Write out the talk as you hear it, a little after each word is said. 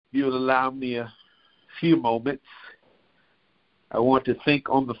you'll allow me a few moments, I want to think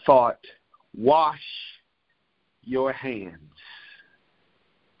on the thought, wash your hands.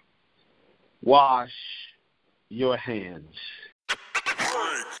 Wash your hands.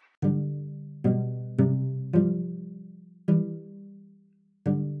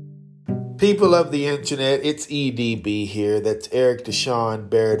 People of the internet, it's EDB here. That's Eric Deshaun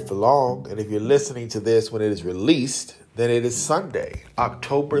Barrett for long. And if you're listening to this when it is released, then it is Sunday,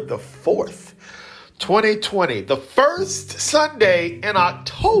 October the 4th, 2020. The first Sunday in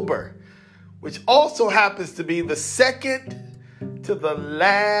October, which also happens to be the second to the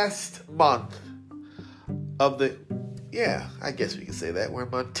last month of the, I guess we can say that. We're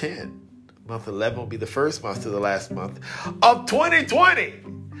in month 10. Month 11 will be the first month to the last month of 2020.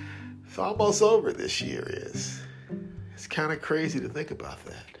 It's almost over this year is. It's kind of crazy to think about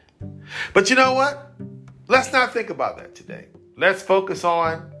that. But you know what? Let's not think about that today. Let's focus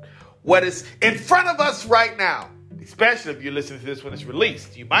on what is in front of us right now, especially if you're listening to this when it's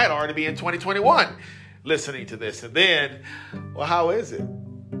released. You might already be in 2021 listening to this. And then, well, how is it?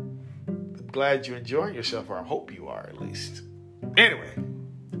 I'm glad you're enjoying yourself, or I hope you are at least. Anyway,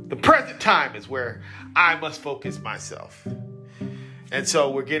 the present time is where I must focus myself. And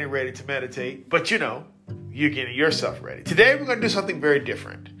so we're getting ready to meditate, but you're getting yourself ready. Today we're going to do something very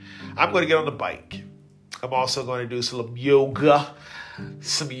different. I'm going to get on the bike. I'm also going to do some yoga.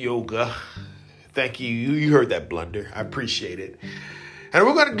 Thank you. You heard that blunder. I appreciate it. And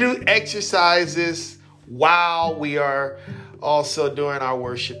we're going to do exercises while we are also doing our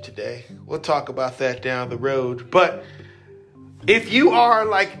worship today. We'll talk about that down the road. But if you are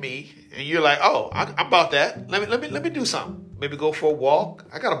like me and you're like, oh, I'm about that. Let me do something. Maybe go for a walk.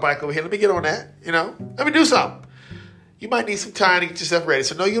 I got a bike over here. Let me get on that. Let me do something. You might need some time to get yourself ready.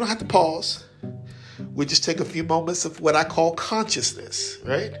 So no, you don't have to pause. We just take a few moments of what I call consciousness,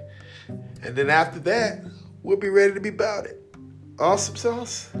 right? And then after that, we'll be ready to be about it. Awesome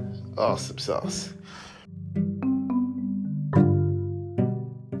sauce? Awesome sauce.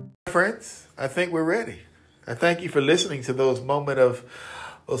 Friends, I think we're ready. I thank you for listening to those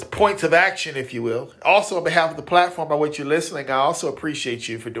points of action, if you will. Also, on behalf of the platform by which you're listening, I also appreciate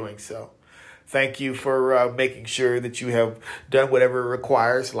you for doing so. Thank you for making sure that you have done whatever it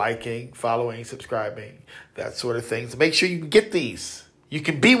requires, liking, following, subscribing, that sort of thing. So make sure you can get these. You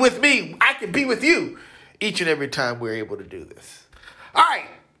can be with me. I can be with you each and every time we're able to do this. All right,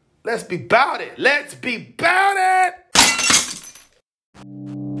 let's be about it. Let's be about it.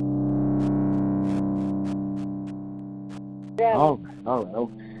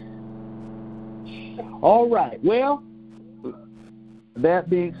 All right. Well, that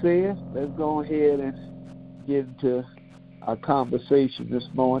being said, let's go ahead and get into our conversation this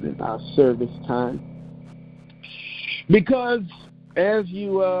morning, our service time. Because, as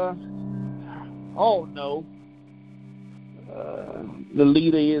you all know, the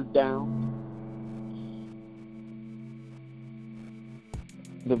leader is down.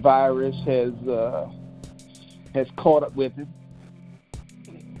 The virus has caught up with him.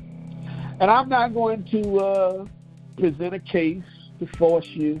 And I'm not going to present a case to force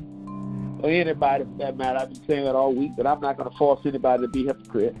you, or anybody for that matter. I've been saying that all week, but I'm not going to force anybody to be a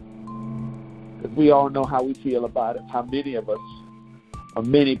hypocrite. Because we all know how we feel about it, how many of us, or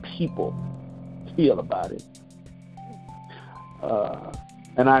many people, feel about it.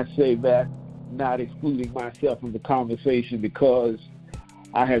 And I say that not excluding myself from the conversation because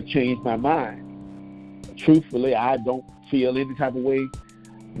I have changed my mind. Truthfully, I don't feel any type of way,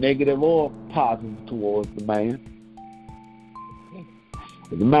 negative or positive, towards the man.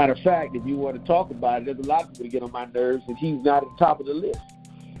 As a matter of fact, if you want to talk about it, there's a lot of people that get on my nerves, and he's not at the top of the list.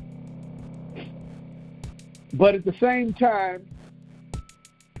 But at the same time,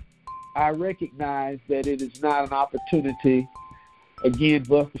 I recognize that it is not an opportunity, again,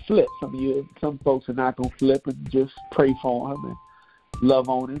 for us to flip. Some folks are not going to flip and just pray for him and love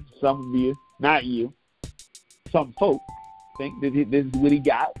on him. Some of you, not you, some folks think that this is what he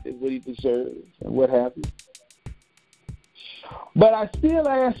got, this is what he deserves, and what have you. But I still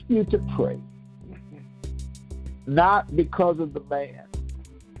ask you to pray, not because of the man,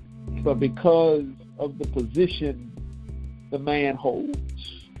 but because of the position the man holds.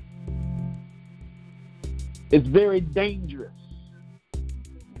 It's very dangerous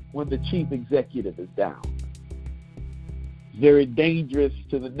when the chief executive is down. It's very dangerous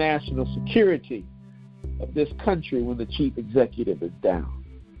to the national security of this country when the chief executive is down.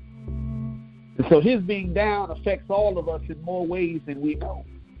 And so his being down affects all of us in more ways than we know.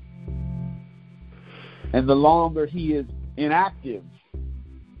 And the longer he is inactive,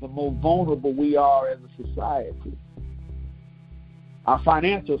 the more vulnerable we are as a society. Our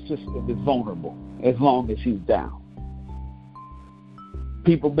financial system is vulnerable as long as he's down.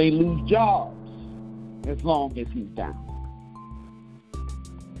 People may lose jobs as long as he's down.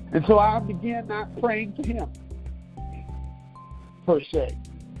 And so I began not praying for him, per se.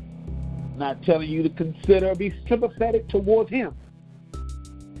 Not telling you to consider or be sympathetic towards him,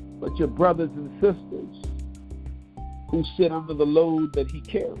 but your brothers and sisters who sit under the load that he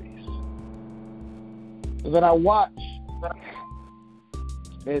carries. And then I watched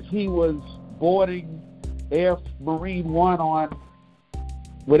as he was boarding Air Marine One on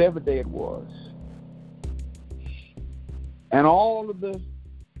whatever day it was. And all of the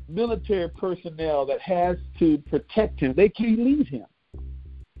military personnel that has to protect him, they can't leave him.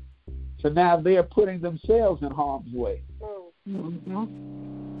 So now they're putting themselves in harm's way. Mm-hmm.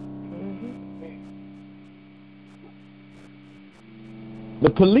 The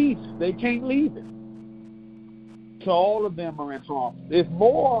police, they can't leave him. So all of them are in harm. There's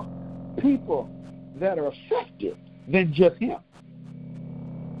more people that are affected than just him.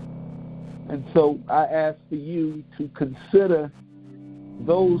 And so I ask for you to consider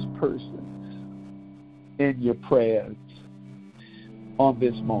those persons in your prayers on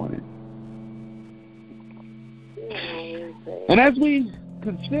this morning. And as we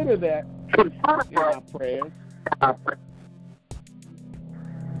consider that in our prayers, I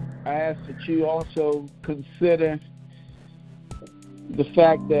ask that you also consider the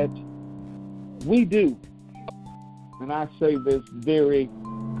fact that we do, and I say this very,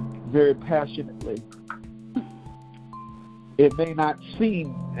 very passionately, it may not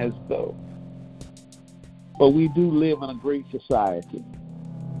seem as though, but we do live in a great society.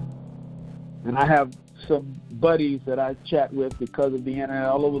 And I have some buddies that I chat with because of the internet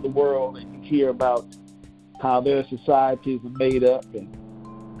all over the world, and you hear about how their societies are made up,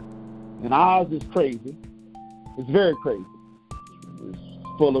 and ours is crazy. It's very crazy. It's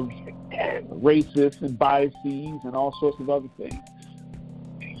full of racists and biases and all sorts of other things.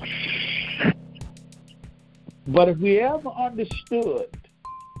 But if we ever understood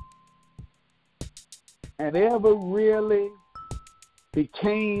and ever really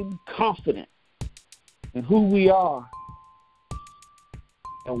became confident in who we are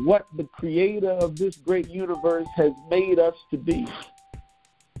and what the creator of this great universe has made us to be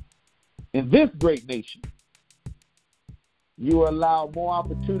in this great nation, you allow more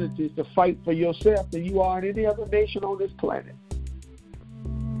opportunities to fight for yourself than you are in any other nation on this planet.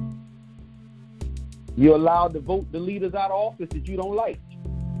 You're allowed to vote the leaders out of office that you don't like.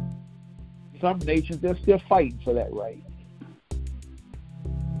 Some nations, they're still fighting for that right.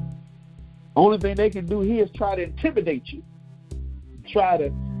 Only thing they can do here is try to intimidate you, try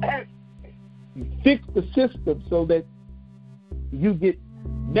to fix the system so that you get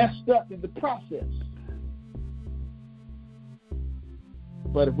messed up in the process.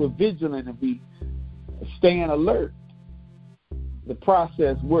 But if we're vigilant and we stand alert, the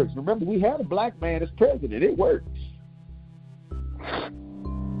process works. Remember, we had a black man as president. It works.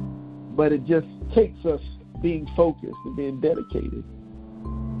 But it just takes us being focused and being dedicated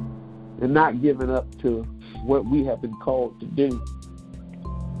and not giving up to what we have been called to do.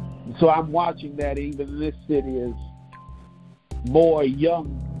 So I'm watching that even in this city as more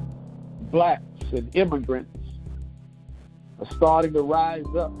young blacks and immigrants are starting to rise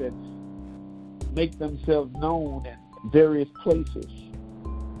up and make themselves known in various places.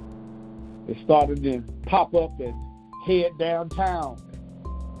 They're starting to pop up and head downtown,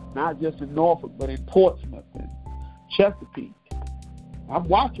 not just in Norfolk, but in Portsmouth and Chesapeake. I'm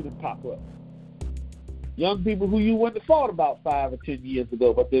watching them pop up. Young people who you wouldn't have thought about 5 or 10 years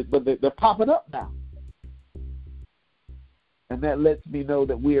ago, but they're popping up now. And that lets me know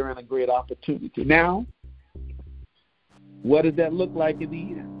that we are in a great opportunity. Now, what does that look like in the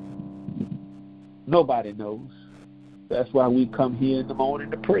end? Nobody knows. That's why we come here in the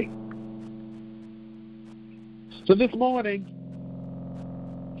morning to pray. So this morning,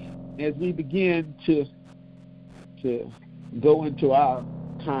 as we begin to go into our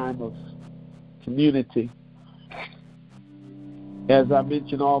time of community, as I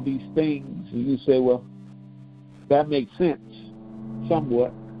mentioned all these things, and you say, well, that makes sense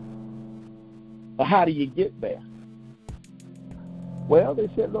somewhat. But how do you get there? Well, they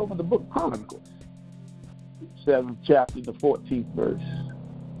said over in the book of Chronicles, 7th chapter, the 14th verse.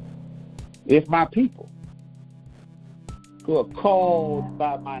 If my people who are called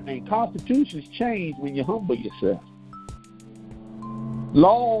by my name, constitutions change when you humble yourself.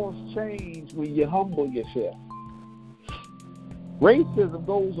 Laws change when you humble yourself. Racism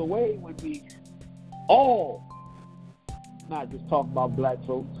goes away when we all, not just talking about black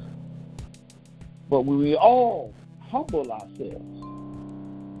folks, but when we all humble ourselves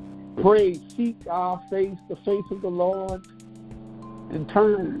pray, seek our face, the face of the Lord, and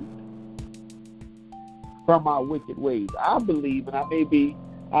turn from our wicked ways. I believe, and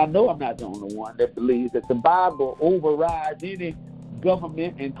I know I'm not the only one that believes that the Bible overrides any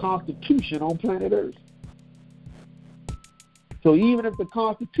government and constitution on planet Earth. So even if the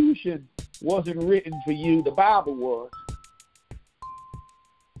Constitution wasn't written for you, the Bible was.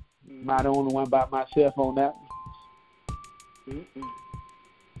 Am I the only one by myself on that one?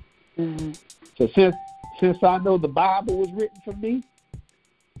 Mm-hmm. So since I know the Bible was written for me,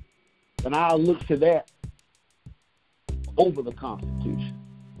 then I'll look to that over the Constitution.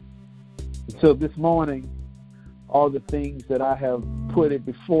 So this morning, all the things that I have put it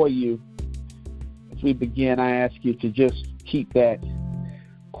before you, as we begin, I ask you to just keep that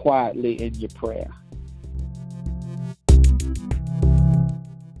quietly in your prayer.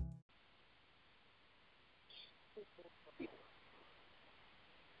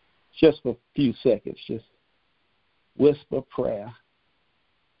 Just for a few seconds, just whisper prayer.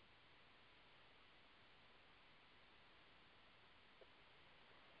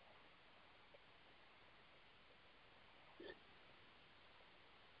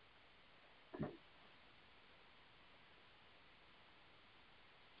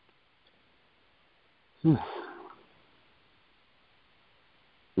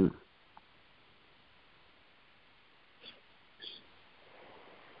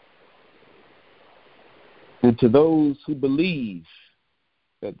 And to those who believe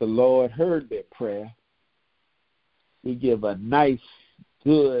that the Lord heard their prayer, we give a nice,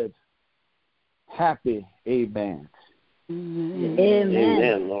 good, happy amen. Amen.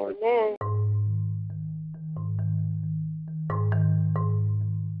 Amen, Lord. Amen.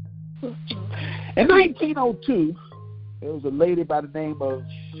 In 1902, there was a lady by the name of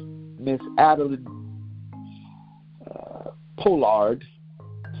Miss Adeline Pollard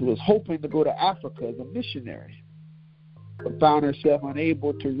who was hoping to go to Africa as a missionary, but found herself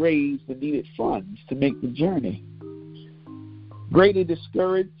unable to raise the needed funds to make the journey. Greatly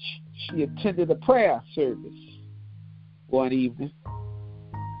discouraged, she attended a prayer service one evening,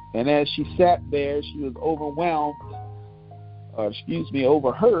 and as she sat there, she was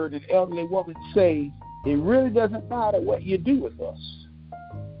overheard an elderly woman say, "It really doesn't matter what you do with us."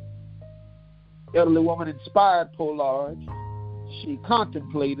 The elderly woman inspired Pollard. She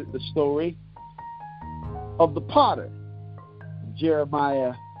contemplated the story of the potter,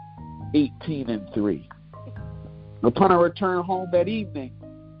 Jeremiah 18:3. Upon her return home that evening,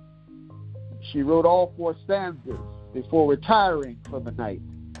 she wrote all 4 stanzas before retiring for the night.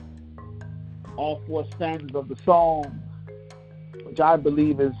 All 4 stanzas of the song, which I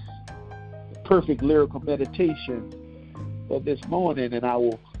believe is the perfect lyrical meditation for this morning, and I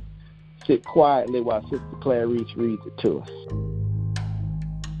will sit quietly while Sister Clarice reads it to us.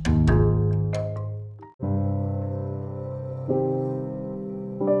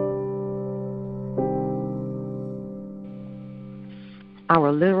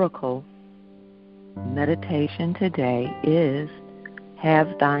 Our lyrical meditation today is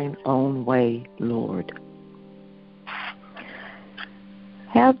Have Thine Own Way, Lord.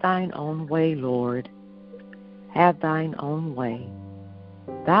 Have Thine own way, Lord. Have Thine own way.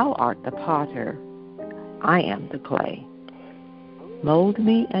 Thou art the potter, I am the clay. Mold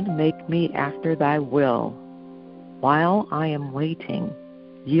me and make me after Thy will, while I am waiting,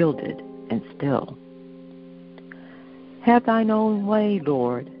 yielded and still. Have Thine own way,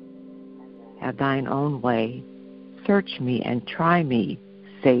 Lord. Have Thine own way. Search me and try me,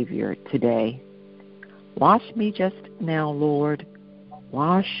 Savior, today. Wash me just now, Lord.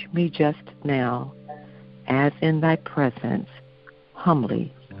 Wash me just now, as in Thy presence,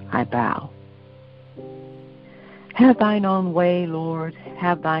 humbly I bow. Have Thine own way, Lord.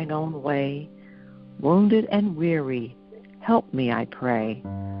 Have Thine own way. Wounded and weary, help me, I pray.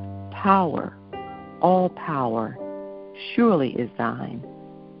 Power, all power, surely is Thine.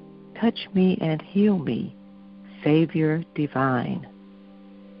 Touch me and heal me, Savior divine.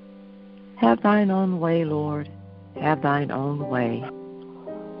 Have Thine own way, Lord. Have Thine own way.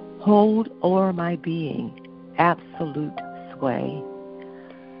 Hold o'er my being absolute sway.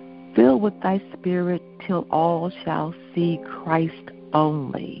 Fill with Thy Spirit till all shall see Christ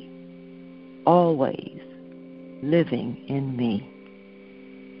only, always living in me.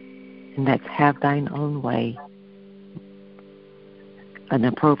 And that's Have Thine own way, an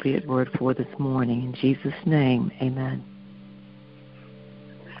appropriate word for this morning. In Jesus' name, amen.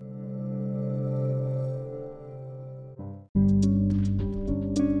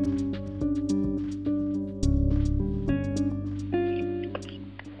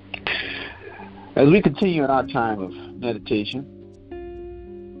 As we continue in our time of meditation,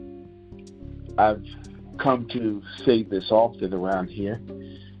 I've come to say this often around here,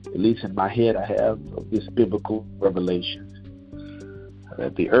 at least in my head I have, of this biblical revelation,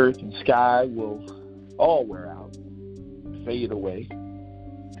 that the earth and sky will all wear out, fade away.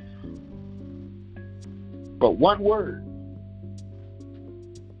 But one word,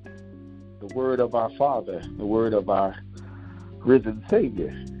 the word of our Father, the word of our risen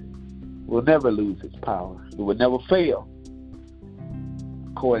Savior, will never lose its power. It will never fail.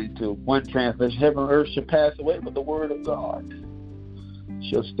 According to one translation, heaven and earth shall pass away, but the word of God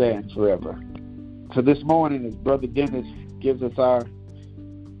shall stand forever. So this morning, as Brother Dennis gives us our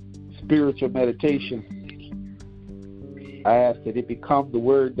spiritual meditation, I ask that it become the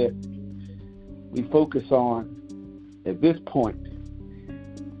word that we focus on at this point,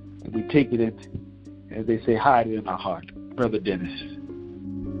 and we take it in, as they say, hide it in our heart. Brother Dennis.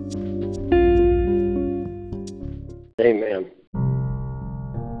 Amen.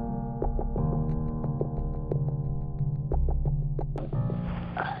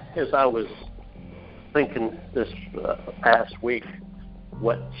 As I was thinking this past week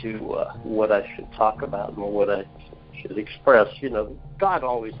what I should talk about and what I should express, God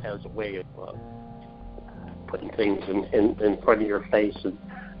always has a way of putting things in front of your face, and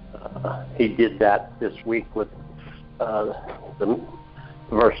He did that this week with the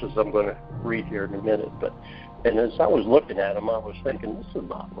verses I'm going to read here in a minute. And as I was looking at them, I was thinking, this is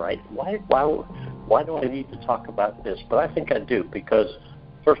not right. Why do I need to talk about this? But I think I do, because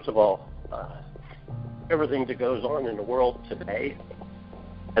first of all, everything that goes on in the world today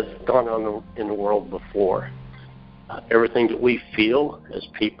has gone on in the world before. Everything that we feel as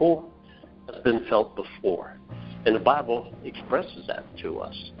people has been felt before. And the Bible expresses that to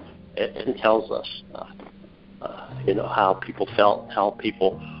us and tells us, how people felt, how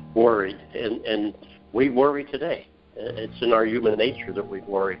people worried. And we worry today. It's in our human nature that we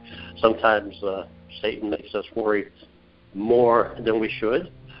worry. Sometimes Satan makes us worry more than we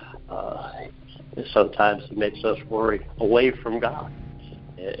should. Sometimes he makes us worry away from God.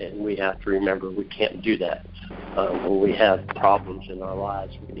 And we have to remember we can't do that. When we have problems in our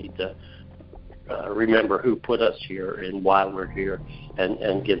lives, we need to remember who put us here and why we're here,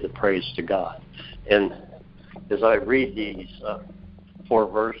 and give the praise to God. And as I read these 4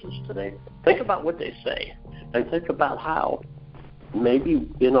 verses today, think about what they say, and think about how maybe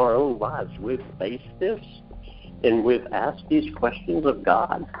in our own lives we've faced this, and we've asked these questions of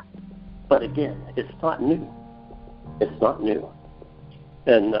God. But again, it's not new. It's not new.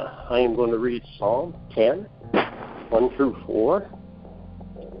 And I am going to read Psalm 10, 1 through 4.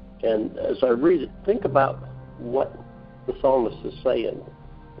 And as I read it, think about what the psalmist is saying.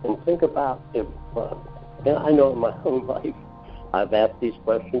 And think about if, and I know in my own life, I've asked these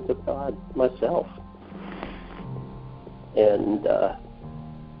questions of God myself. And,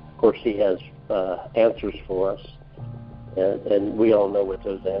 of course, He has answers for us. And we all know what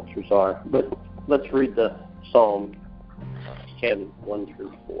those answers are. But let's read the Psalm 10, 1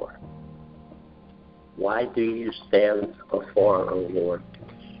 through 4. Why do you stand afar, O Lord?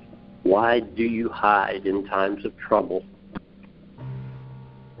 Why do you hide in times of trouble?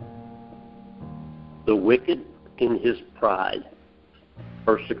 The wicked in his pride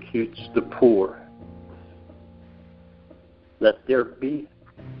persecutes the poor. Let there be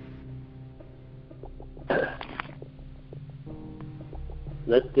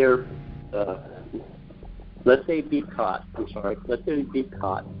let they be caught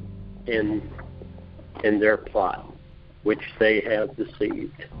in their plot, which they have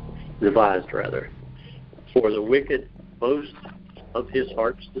devised. For the wicked boasts of his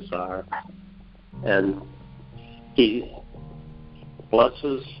heart's desire, and he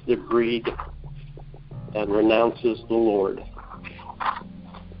blesses the greed and renounces the Lord.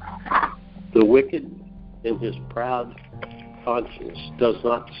 The wicked in his proud conscience does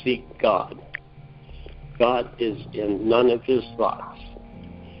not seek God. God is in none of his thoughts.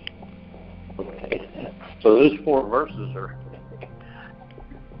 Okay, so those 4 verses are,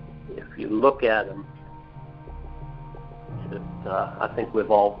 if you look at them, I think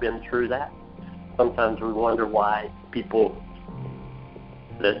we've all been through that. Sometimes we wonder why people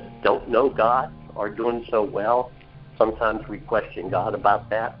that don't know God are doing so well. Sometimes we question God about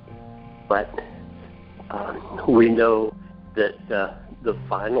that. But we know that the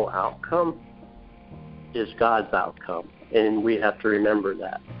final outcome is God's outcome. And we have to remember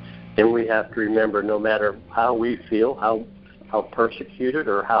that. And we have to remember, no matter how we feel, how persecuted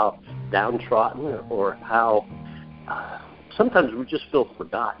or how downtrodden or how sometimes we just feel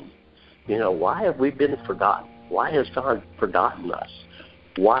forgotten. Why have we been forgotten? Why has God forgotten us?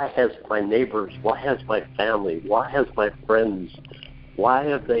 Why has my neighbors, why has my family, why has my friends, why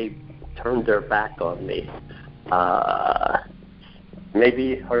have they turned their back on me.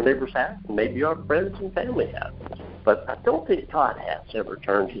 Maybe our neighbors have, maybe our friends and family have, but I don't think God has ever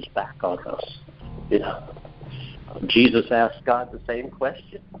turned his back on us. You know, Jesus asked God the same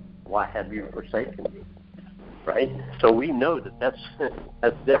question: "Why have you forsaken me?" Right? So we know that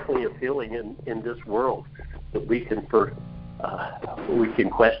that's definitely a feeling in this world, that we can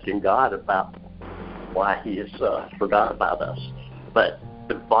question God about why he has forgot about us. But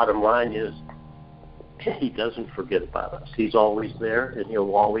the bottom line is, he doesn't forget about us. He's always there, and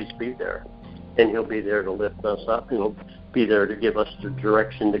he'll always be there. And he'll be there to lift us up. He'll be there to give us the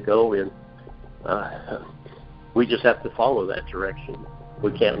direction to go in. We just have to follow that direction.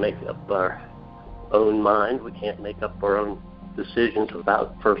 We can't make up our own mind. We can't make up our own decisions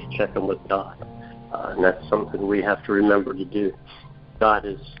without first checking with God. And that's something we have to remember to do. God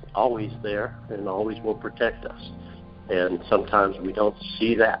is always there and always will protect us. And sometimes we don't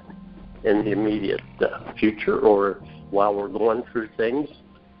see that in the immediate future or while we're going through things.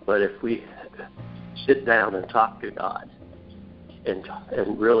 But if we sit down and talk to God and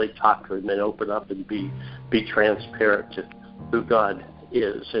really talk to him and open up and be transparent to who God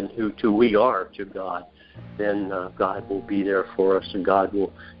is and who we are to God, then God will be there for us, and God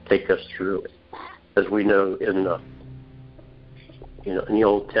will take us through it. As we know in the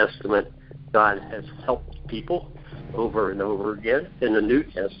Old Testament, God has helped people over and over again. In the New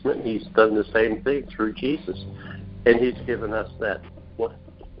Testament, he's done the same thing through Jesus, and he's given us a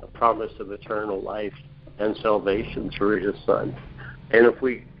promise of eternal life and salvation through his Son. And if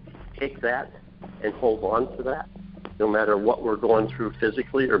we take that and hold on to that, no matter what we're going through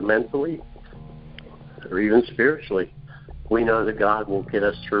physically or mentally or even spiritually, we know that God will get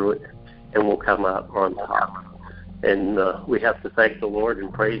us through it and we'll come out on top. And we have to thank the Lord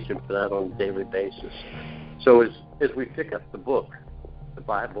and praise him for that on a daily basis. So as we pick up the book, the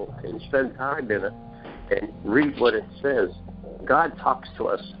Bible, and spend time in it and read what it says, God talks to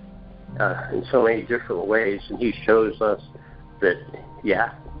us in so many different ways, and he shows us that,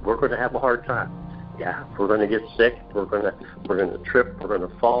 yeah, we're going to have a hard time. Yeah, we're going to get sick, we're going to trip, we're going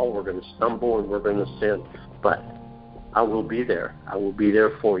to fall, we're going to stumble, and we're going to sin. But I will be there. I will be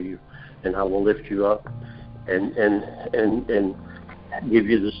there for you, and I will lift you up and give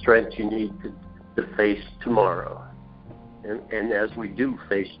you the strength you need to face tomorrow. And as we do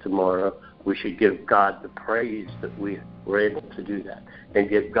face tomorrow, we should give God the praise that we were able to do that, and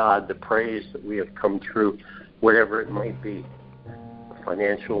give God the praise that we have come through, whatever it might be,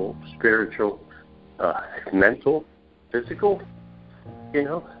 financial, spiritual, mental, physical.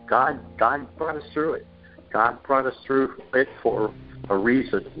 God brought us through it. God brought us through it for a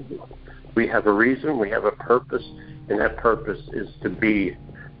reason. We have a reason, we have a purpose, and that purpose is to be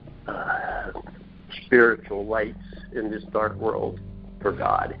spiritual lights in this dark world for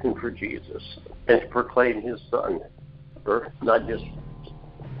God and for Jesus, and to proclaim his Son, for not just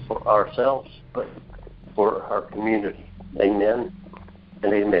for ourselves, but for our community. Amen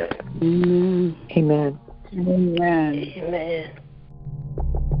and amen. Amen. Amen. Amen. Amen.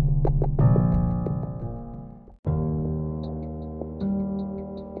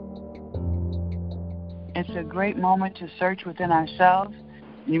 It's a great moment to search within ourselves.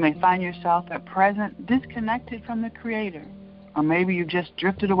 You may find yourself at present disconnected from the Creator, or maybe you've just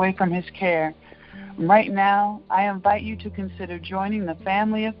drifted away from his care. Right now, I invite you to consider joining the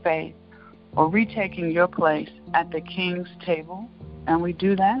family of faith or retaking your place at the King's table, and we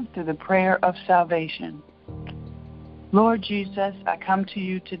do that through the prayer of salvation. Lord Jesus, I come to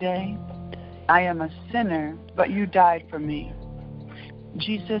you today. I am a sinner, but you died for me.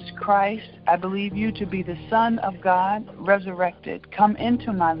 Jesus Christ, I believe you to be the Son of God, resurrected. Come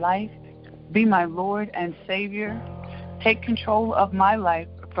into my life, be my Lord and Savior. Take control of my life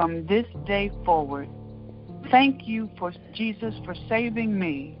from this day forward. Thank you, for Jesus, for saving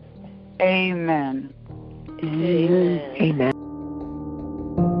me. Amen. Amen. Amen.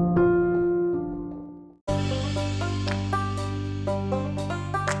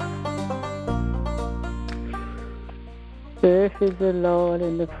 The earth is the Lord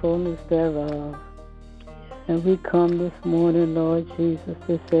and the fullness thereof. And we come this morning, Lord Jesus,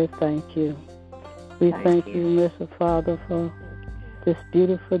 to say thank you. We thank you, Mr. Father, for this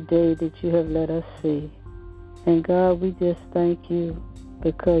beautiful day that you have let us see. And God, we just thank you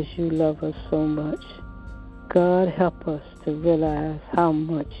because you love us so much. God, help us to realize how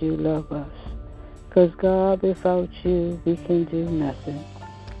much you love us. Because, God, without you, we can do nothing.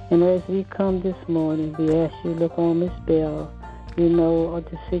 And as we come this morning, we ask you to look on Miss Bell. You know of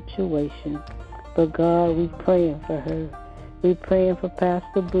the situation. But, God, we're praying for her. We're praying for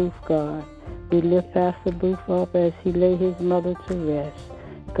Pastor Booth, God. We lift Pastor Booth up as he lay his mother to rest.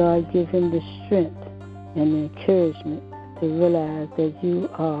 God, give him the strength and the encouragement to realize that you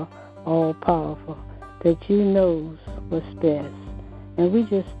are all-powerful, that you knows what's best. And we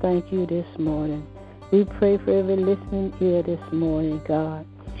just thank you this morning. We pray for every listening ear this morning, God.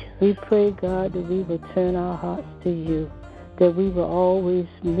 We pray, God, that we will turn our hearts to you, that we will always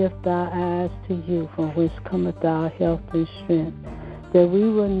lift our eyes to you, from whence cometh our health and strength, that we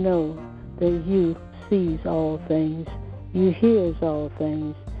will know that you sees all things, you hears all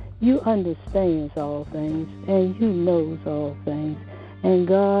things, you understands all things, and you knows all things. And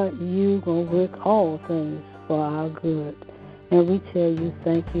God, you going to work all things for our good. And we tell you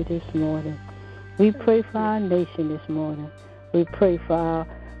thank you this morning. We pray for our nation this morning. We pray for our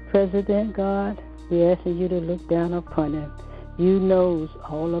president, God. We asking you to look down upon him. You knows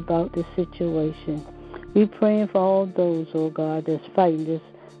all about the situation. We praying for all those, oh God, that's fighting this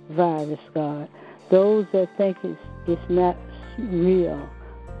virus, God. Those that think it's not real.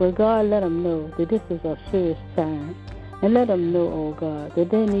 But God, let them know that this is a serious time. And let them know, oh God,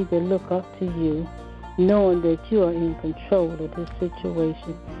 that they need to look up to you, knowing that you are in control of this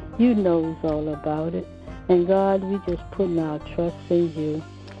situation. You knows all about it. And God, we just putting our trust in you.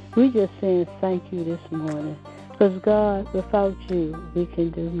 We just saying thank you this morning. Because God, without you, we can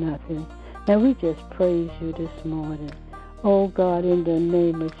do nothing. And we just praise you this morning. Oh God, in the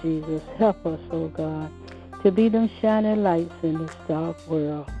name of Jesus, help us, oh God, to be them shining lights in this dark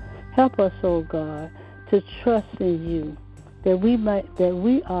world. Help us, oh God, to trust in you, that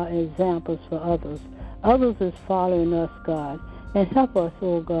we are examples for others. Others is following us, God. And help us,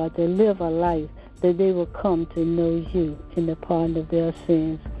 oh God, to live a life that they will come to know you in the pardon of their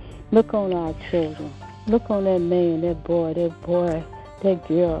sins. Look on our children. Look on that man, that boy, that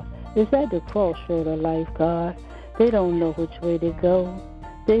girl. It's at the crossroad of life, God. They don't know which way to go.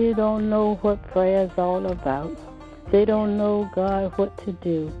 They don't know what prayer is all about. They don't know, God, what to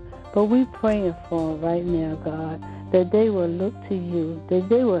do. But we're praying for them right now, God, that they will look to you, that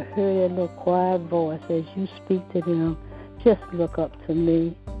they will hear that little quiet voice as you speak to them. Just look up to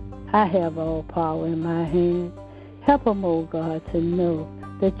me. I have all power in my hand. Help them, oh God, to know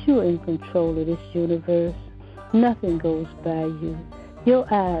that you're in control of this universe. Nothing goes by you.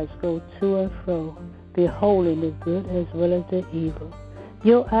 Your eyes go to and fro, beholding the good as well as the evil.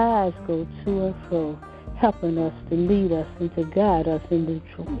 Your eyes go to and fro, helping us to lead us and to guide us in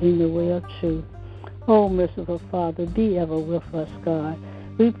the way of truth. Oh, merciful Father, be ever with us, God.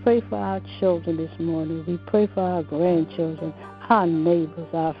 We pray for our children this morning. We pray for our grandchildren, our neighbors,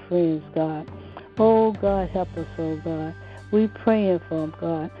 our friends, God. Oh, God, help us, oh, God. We praying for them,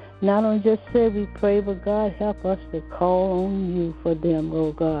 God. Not only just say we pray, but God, help us to call on you for them,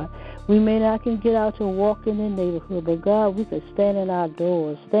 oh, God. We may not can get out to walk in the neighborhood, but God, we could stand in our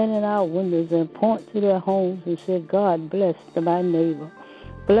doors, stand in our windows, and point to their homes and say, God, bless my neighbor.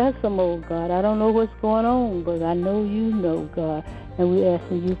 Bless them, oh God. I don't know what's going on, but I know you know, God, and we're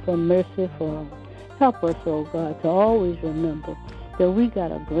asking you for mercy for them. Help us, oh God, to always remember that we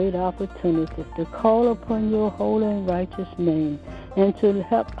got a great opportunity to call upon your holy and righteous name and to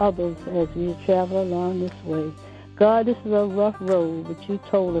help others as we travel along this way. God, this is a rough road, but you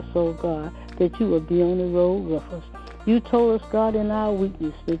told us, oh God, that you will be on the road with us. You told us, God, in our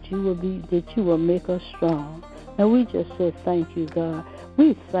weakness that you will make us strong. And we just say thank you, God.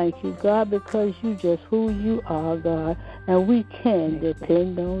 We thank you, God, because you just who you are, God, and we can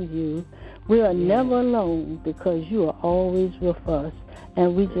depend on you. We are never alone because you are always with us,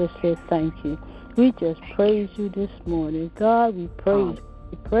 and we just say thank you. We just praise you this morning. God, we praise you.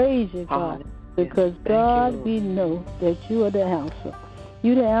 We praise you, God, because, God, we know that you are the answer.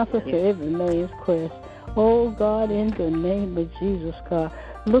 You're the answer to every man's quest. Oh, God, in the name of Jesus, God,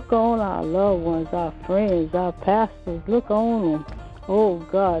 look on our loved ones, our friends, our pastors. Look on them. Oh,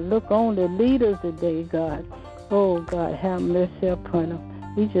 God, look on the leaders today, God. Oh, God, have mercy upon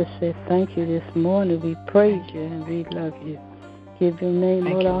them. We just say thank you this morning. We praise you and we love you. Give your name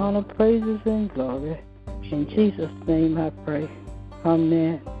all the honor, praises, and glory. In Jesus' name I pray.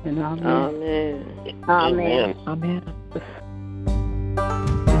 Amen and amen. Amen. Amen. Amen.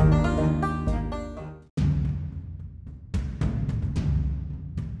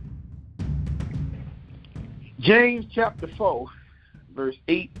 James chapter 4, verse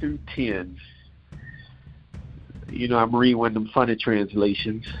 8 through 10. You know, I'm reading one of them funny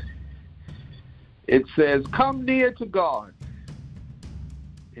translations. It says, come near to God,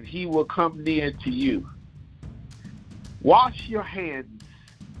 and he will come near to you. Wash your hands,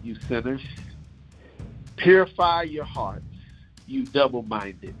 you sinners. Purify your hearts, you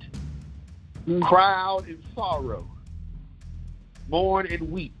double-minded. Cry out in sorrow. Mourn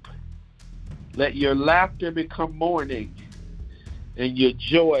and weep. Let your laughter become mourning, and your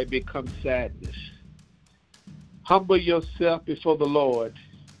joy becomes sadness. Humble yourself before the Lord,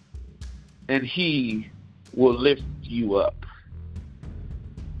 and He will lift you up.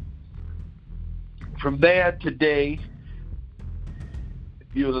 From there today, if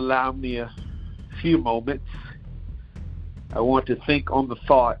you'll allow me a few moments, I want to think on the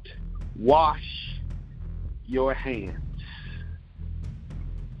thought, wash your hands.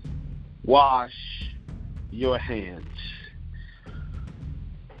 Wash your hands.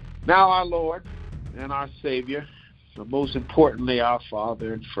 Now, our Lord and our Savior, but most importantly, our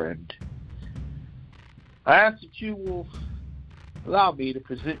Father and friend, I ask that you will allow me to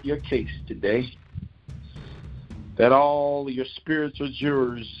present your case today, that all your spiritual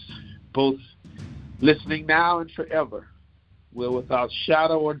jurors, both listening now and forever, will without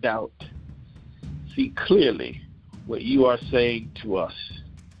shadow or doubt see clearly what you are saying to us.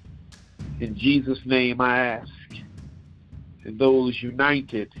 In Jesus' name I ask, and those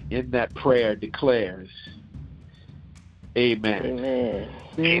united in that prayer declares, amen. Amen.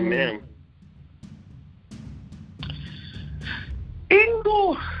 Amen.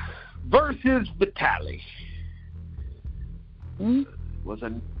 Engel versus Vitale was a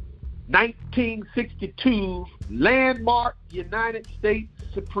 1962 landmark United States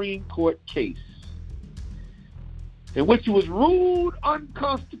Supreme Court case in which it was ruled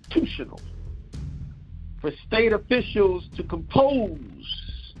unconstitutional for state officials to compose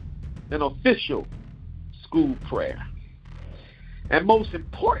an official school prayer, and most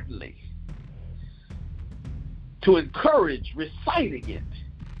importantly, to encourage reciting it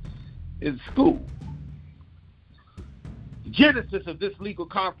in school. The genesis of this legal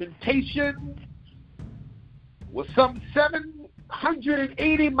confrontation was some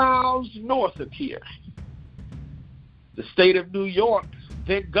 780 miles north of here. The state of New York,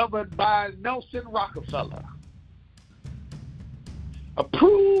 then governed by Nelson Rockefeller,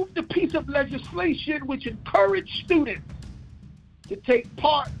 approved a piece of legislation which encouraged students to take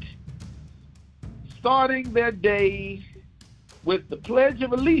part, starting their day with the Pledge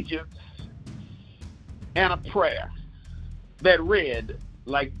of Allegiance and a prayer that read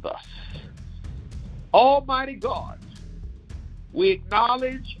like thus: Almighty God, we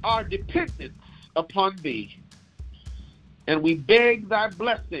acknowledge our dependence upon Thee, and we beg Thy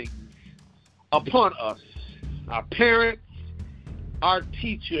blessings upon us, our parents, our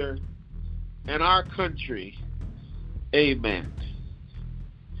teacher, and our country. Amen.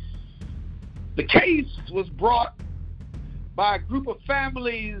 The case was brought by a group of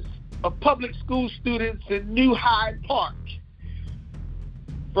families of public school students in New Hyde Park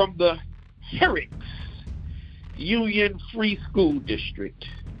from the Herricks Union Free School District,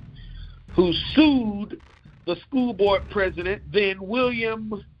 who sued the school board president, then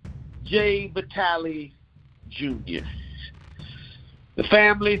William J. Vitale, Jr. The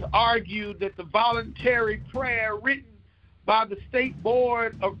families argued that the voluntary prayer written by the State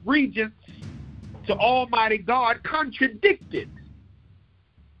Board of Regents to Almighty God contradicted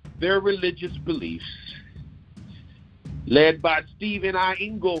their religious beliefs. Led by Stephen I.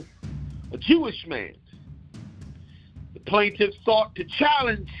 Engel, a Jewish man, the plaintiffs sought to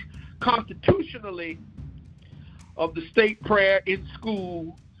challenge constitutionally of the state prayer in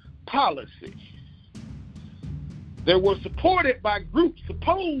school policy. They were supported by groups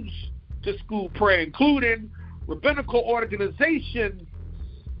opposed to school prayer, including rabbinical organizations,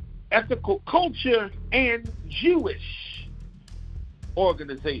 ethical culture, and Jewish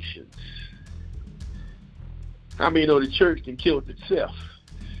organizations. How many know the church can kill itself?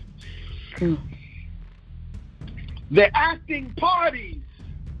 The acting parties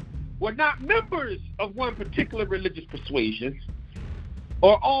were not members of one particular religious persuasion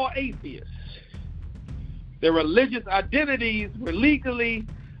or all atheists. Their religious identities were legally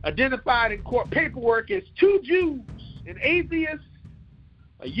identified in court paperwork as two Jews, an atheist,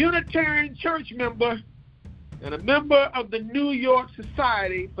 a Unitarian church member, and a member of the New York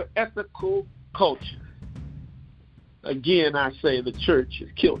Society for Ethical Culture. Again, I say the church has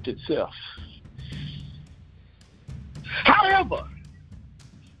killed itself. However,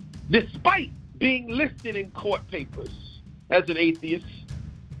 despite being listed in court papers as an atheist,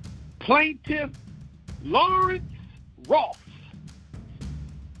 plaintiff Lawrence Ross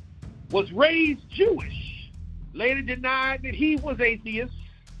was raised Jewish, later denied that he was atheist,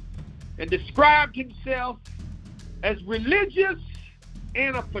 and described himself as religious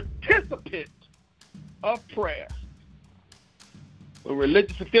and a participant of prayer. When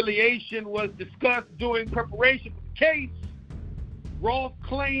religious affiliation was discussed during preparation for the case, Ross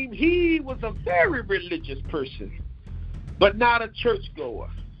claimed he was a very religious person, but not a churchgoer,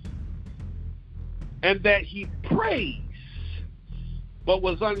 and that he prays but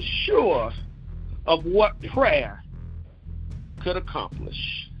was unsure of what prayer could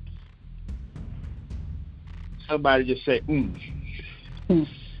accomplish. Somebody just say,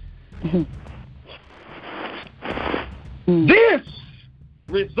 This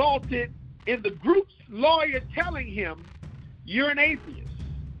resulted in the group's lawyer telling him, "You're an atheist."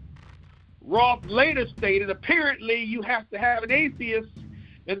 Roth later stated, "Apparently you have to have an atheist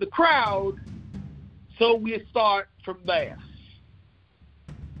in the crowd, so we start from there."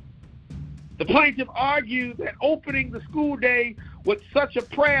 The plaintiff argued that opening the school day with such a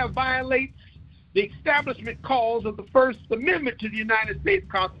prayer violates the establishment clause of the First Amendment to the United States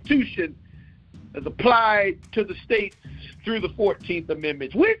Constitution as applied to the states through the 14th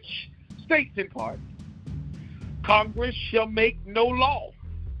Amendment, which states in part, "Congress shall make no law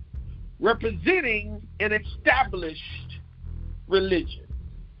representing an established religion."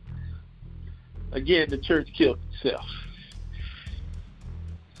 Again, the church killed itself.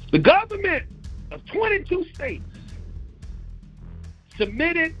 The government of 22 states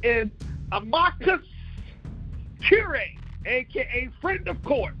submitted an amicus curiae, a.k.a. friend of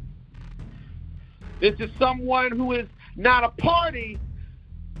court. This is someone who is not a party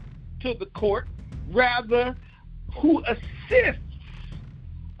to the court, rather who assists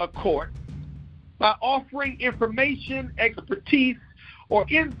a court by offering information, expertise, or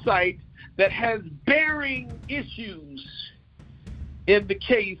insight that has bearing issues in the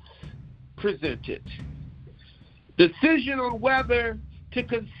case presented. Decision on whether to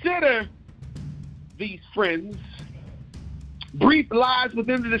consider these friends brief lies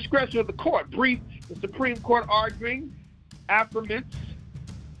within the discretion of the court. Brief, the Supreme Court arguing affirmance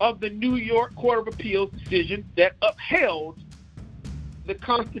of the New York Court of Appeals decision that upheld the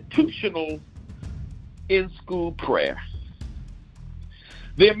constitutional in-school prayer.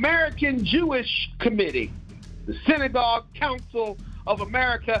 The American Jewish Committee, the Synagogue Council of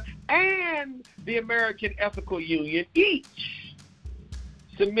America, and the American Ethical Union each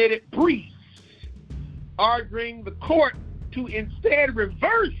submitted briefs arguing the court to instead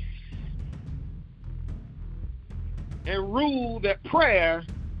reverse and rule that prayer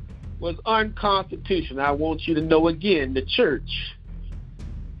was unconstitutional. I want you to know again, the church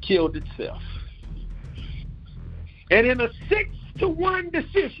killed itself. And in a 6-1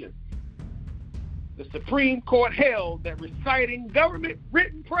 decision, the Supreme Court held that reciting government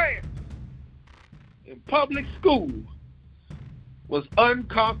written prayers in public school was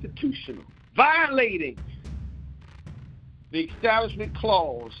unconstitutional, violating the Establishment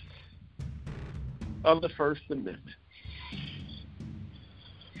Clause of the First Amendment.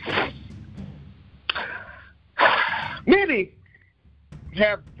 Many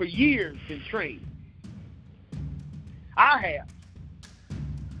have for years been trained, I have,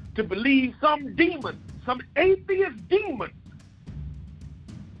 to believe some demon, some atheist demon,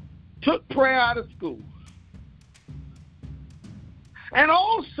 took prayer out of school. And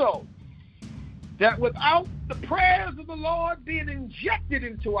also that without the prayers of the Lord being injected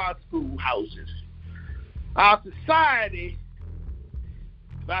into our schoolhouses, our society,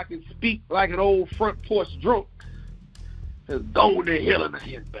 if I can speak like an old front porch drunk, has gone to hell in a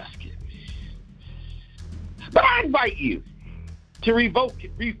handbasket. But I invite you to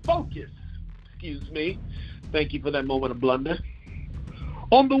refocus, thank you for that moment of blunder,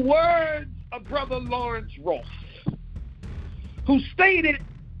 on the words of Brother Lawrence Ross, who stated,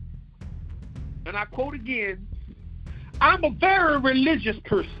 and I quote again, "I'm a very religious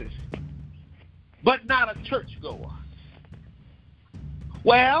person, but not a churchgoer."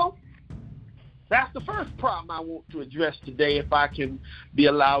 Well, that's the first problem I want to address today, if I can be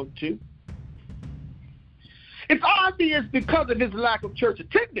allowed to. It's obvious because of his lack of church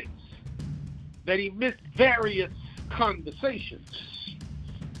attendance that he missed various conversations.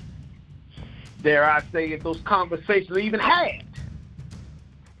 Dare I say, if those conversations are even had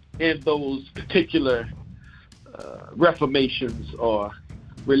in those particular reformations or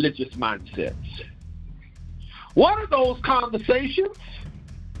religious mindsets. One of those conversations,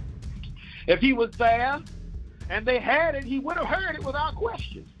 if he was there and they had it, he would have heard it without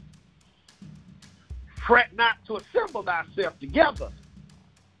question. Fret not to assemble thyself together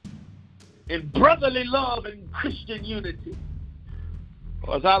in brotherly love and Christian unity.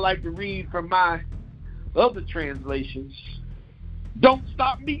 Or as I like to read from my other translations, don't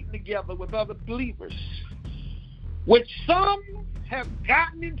stop meeting together with other believers, which some have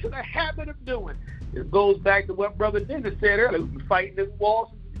gotten into the habit of doing. It goes back to what Brother Dennis said earlier. We've been fighting this war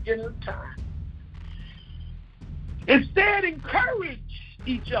since the beginning of time. Instead, encourage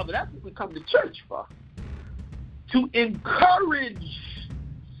each other. That's what we come to church for. To encourage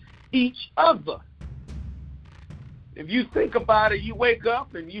each other If you think about it, you wake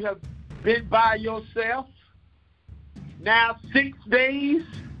up and you have been by yourself now 6 days.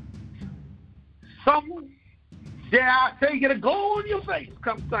 Some, dare I say, get a glow on your face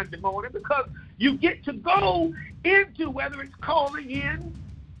come Sunday morning because you get to go into, whether it's calling in,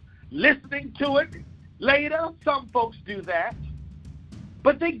 listening to it later. Some folks do that.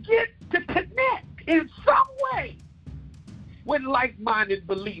 But they get to connect in some way with like-minded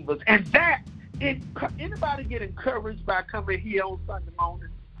believers. And that, anybody get encouraged by coming here on Sunday morning?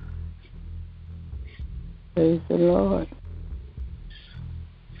 Praise the Lord.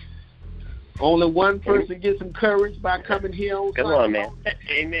 Only one person gets encouraged by coming here on Sunday morning. Come on, man.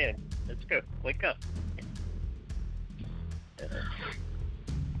 Amen. Let's go. Wake up.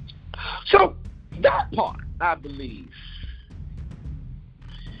 So that part, I believe,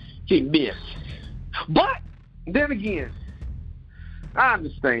 he missed. But then again, I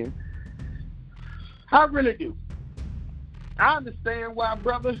understand. I really do. I understand why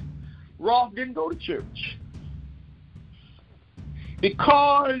Brother Roth didn't go to church.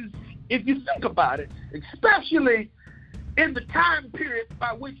 Because if you think about it, especially in the time period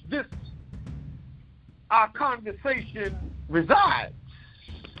by which our conversation resides,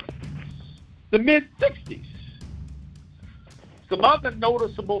 the mid-'60s, some other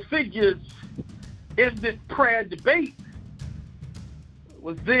noticeable figures in this prayer debate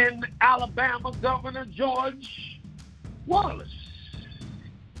was then Alabama Governor George Wallace,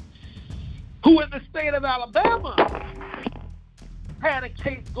 who in the state of Alabama had a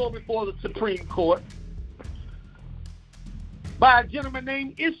case go before the Supreme Court by a gentleman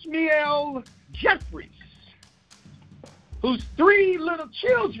named Ishmael Jeffries, whose 3 little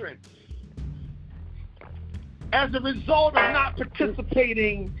children, as a result of not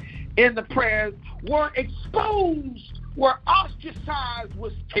participating in the prayers, were exposed, were ostracized,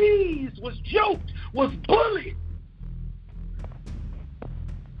 was teased, was joked, was bullied,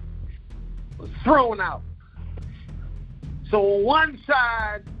 was thrown out. So on one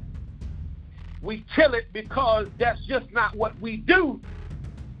side, we kill it because that's just not what we do.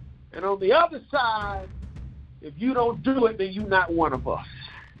 And on the other side, if you don't do it, then you're not one of us.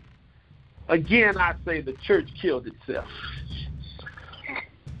 Again, I say the church killed itself.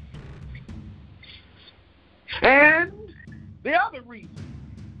 And the other reason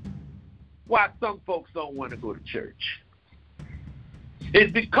why some folks don't want to go to church is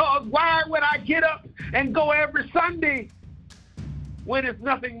because why would I get up and go every Sunday when it's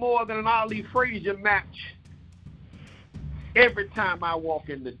nothing more than an Ali Frazier match every time I walk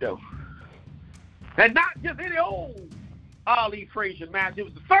in the door? And not just any old Ali Frazier match. It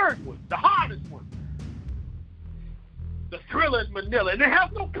was the third one, the hardest one. The Thriller in Manila. And they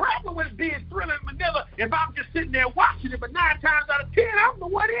have no problem with it being Thriller in Manila if I'm just sitting there watching it, but 9 times out of 10, I'm the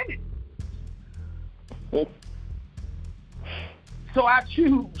one in it. So I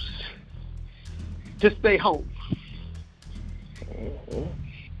choose to stay home.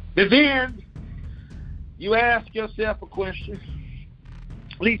 And then you ask yourself a question.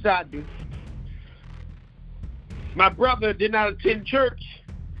 At least I do. My brother did not attend church,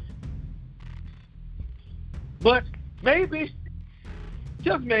 but maybe,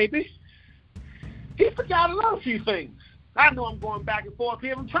 just maybe, he forgot another few things. I know I'm going back and forth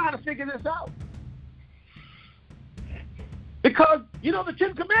here. I'm trying to figure this out. Because, you know, the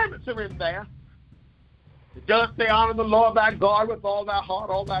 10 Commandments are in there. It does say honor the Lord thy God with all thy heart,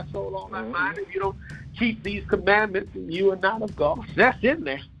 all thy soul, all thy mind. If you don't keep these commandments, then you are not of God. That's in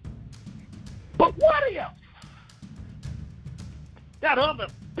there. But what if that other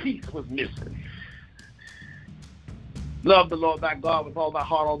piece was missing? Love the Lord thy God with all thy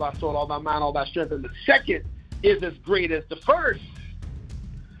heart, all thy soul, all thy mind, all thy strength. And the second is as great as the first,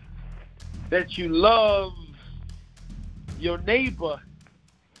 that you love your neighbor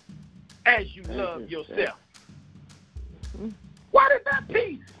as you love yourself. Why did that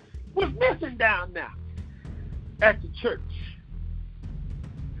piece was missing down there at the church?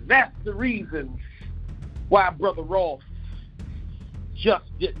 And that's the reason why Brother Roth just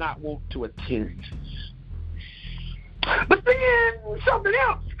did not want to attend. But then something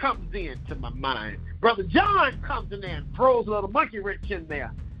else comes into my mind. Brother John comes in there and throws a little monkey wrench in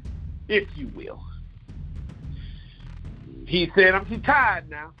there, if you will. He said, I'm too tired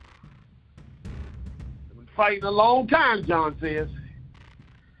now. I've been fighting a long time, John says.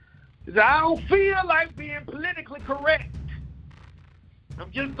 He said, I don't feel like being politically correct.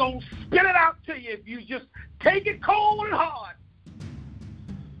 I'm just going to spit it out to you if you just take it cold and hard.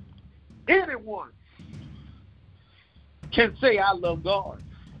 Anyone can say, I love God,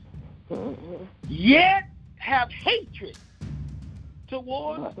 yet have hatred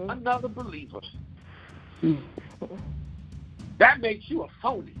towards another believer. That makes you a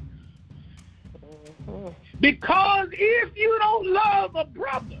phony. Because if you don't love a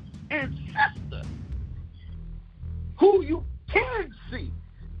brother and sister who you can see,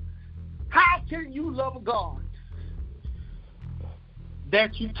 how can you love a God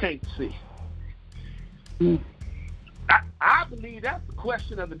that you can't see? I believe that's the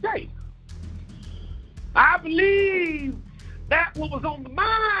question of the day. I believe that's what was on the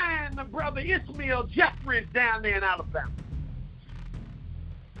mind of Brother Ishmael Jeffries down there in Alabama.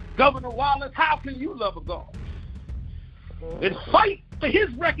 Governor Wallace, how can you love a God and fight for his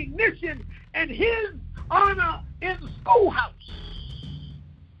recognition and his honor in the schoolhouse,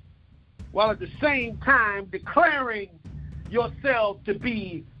 while at the same time declaring yourself to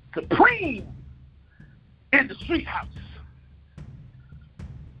be supreme in the street house?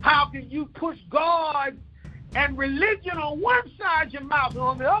 How can you push God and religion on one side of your mouth, and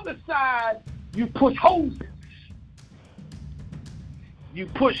on the other side you push hoses? You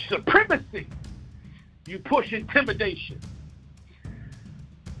push supremacy. You push intimidation.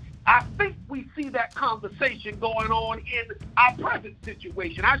 I think we see that conversation going on in our present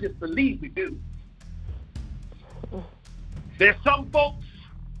situation. I just believe we do. There's some folks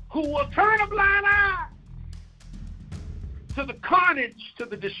who will turn a blind eye to the carnage, to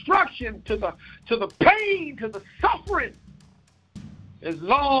the destruction, to the pain, to the suffering, as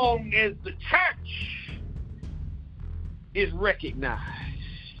long as the church is recognized.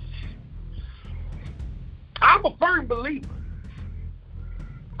 I'm a firm believer,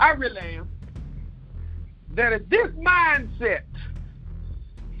 I really am, that if this mindset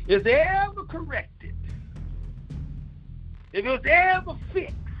is ever corrected, if it was ever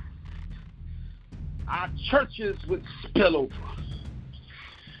fixed, our churches would spill over.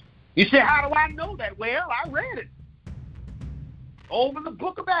 You say, how do I know that? Well, I read it over in the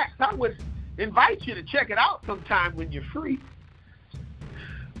book of Acts. I would invite you to check it out sometime when you're free.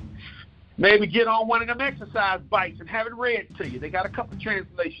 Maybe get on one of them exercise bikes and have it read to you. They got a couple of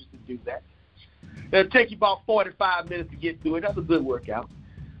translations to do that. It'll take you about 45 minutes to get through it. That's a good workout.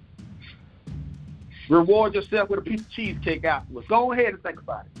 Reward yourself with a piece of cheesecake afterwards. Go ahead and think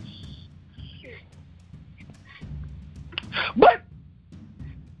about it. But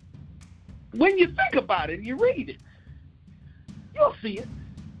when you think about it and you read it, you'll see it.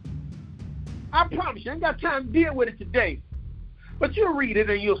 I promise you, I ain't got time to deal with it today. But you'll read it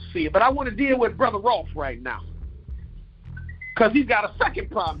and you'll see it. But I want to deal with Brother Rolfe right now, because he's got a second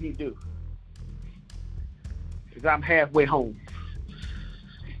problem he do. Because I'm halfway home.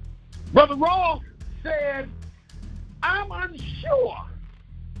 Brother Rolfe said, I'm unsure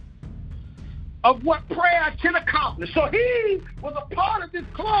of what prayer can accomplish. So he was a part of this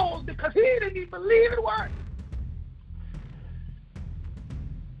clause because he didn't even believe it worked.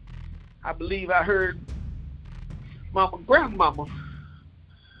 I believe I heard grandmama.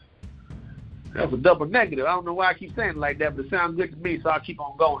 That's a double negative. I don't know why I keep saying it like that, but it sounds good to me, so I'll keep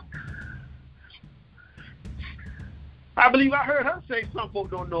on going. I believe I heard her say some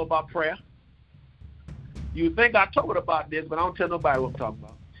folks don't know about prayer. You would think I told her about this, but I don't tell nobody what I'm talking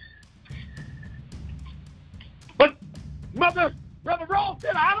about. But Brother Rolfe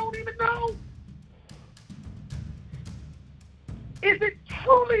said, I don't even know if it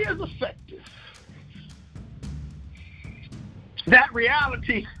truly is effective. That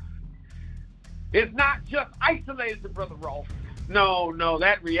reality is not just isolated to Brother Rolfe. No,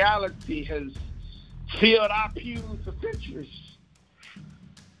 that reality has filled our pews for centuries.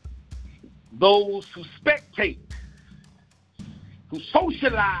 Those who spectate, who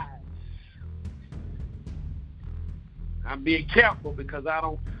socialize. I'm being careful because I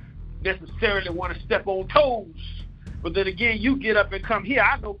don't necessarily want to step on toes. But then again, you get up and come here.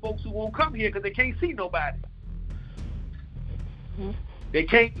 I know folks who won't come here because they can't see nobody. They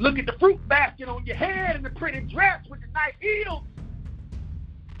can't look at the fruit basket on your head and the pretty dress with the nice heels.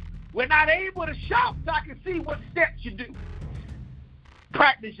 We're not able to shop so I can see what steps you do.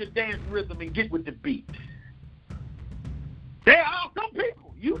 Practice your dance rhythm and get with the beat. There are some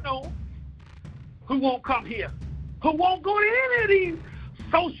people, you know, who won't come here, who won't go to any of these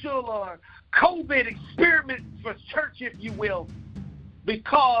social or COVID experiments for church, if you will,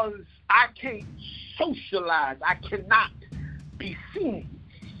 because I can't socialize. I cannot be seen.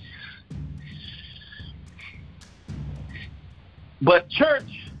 But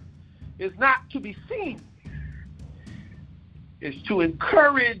church is not to be seen. It's to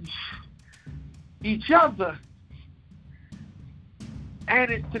encourage each other,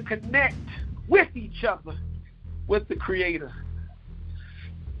 and it's to connect with each other, with the Creator.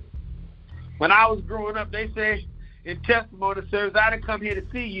 When I was growing up, they say in testimony service, I didn't come here to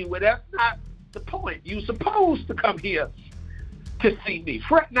see you. Well, that's not the point. You're supposed to come here to see me.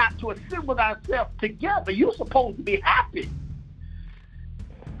 Fret not to assemble thyself together. You're supposed to be happy.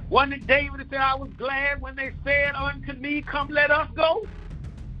 Wasn't it David that said, I was glad when they said unto me, come let us go?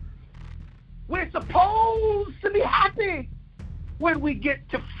 We're supposed to be happy when we get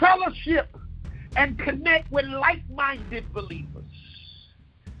to fellowship and connect with like-minded believers.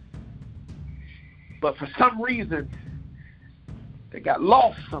 But for some reason, they got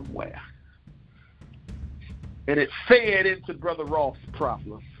lost somewhere. And it fed into Brother Roth's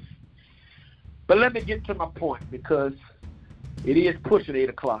problem. But let me get to my point, because it is pushing 8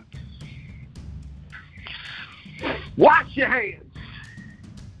 o'clock. Wash your hands.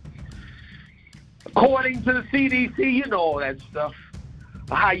 According to the CDC, you know all that stuff,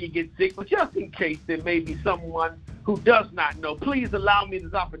 how you get sick. But just in case there may be someone who does not know, please allow me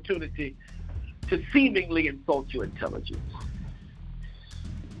this opportunity to seemingly insult your intelligence.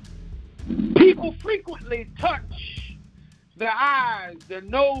 People frequently touch their eyes, their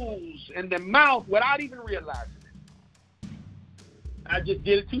nose, and their mouth without even realizing it. I just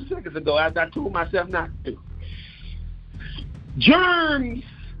did it 2 seconds ago as I told myself not to. Germs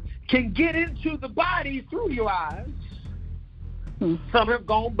can get into the body through your eyes. Some have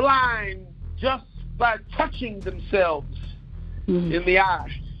gone blind just by touching themselves in the eye.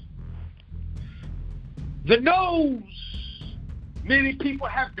 The nose. Many people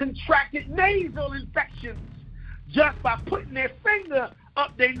have contracted nasal infections just by putting their finger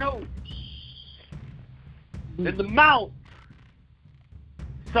up their nose. In the mouth,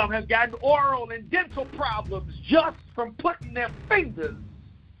 some have gotten oral and dental problems just from putting their fingers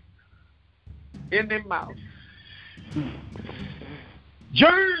in their mouth.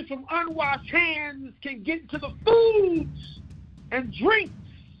 Germs from unwashed hands can get into the foods and drinks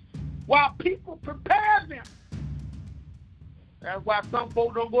while people prepare them. That's why some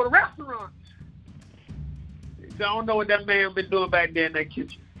folks don't go to restaurants. They say, I don't know what that man been doing back there in that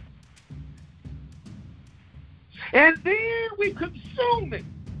kitchen. And then we consume it.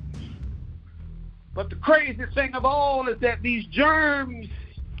 But the crazy thing of all is that these germs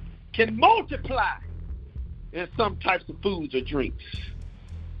can multiply in some types of foods or drinks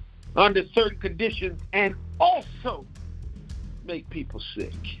under certain conditions and also make people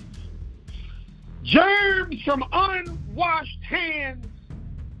sick. Germs from unwashed hands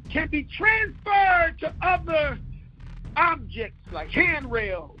can be transferred to other objects like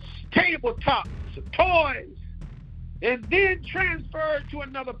handrails, tabletops, toys, and then transferred to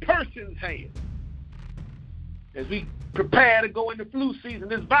another person's hand. As we prepare to go into flu season,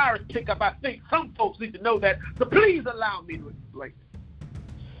 this virus pickup, I think some folks need to know that, so please allow me to explain it.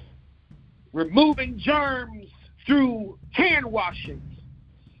 Removing germs through hand washing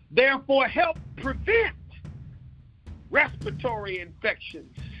therefore help prevent respiratory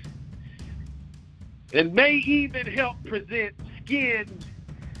infections and may even help prevent,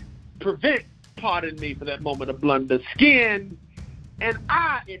 pardon me for that moment of blunder, skin and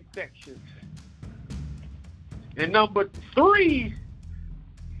eye infections. And number 3,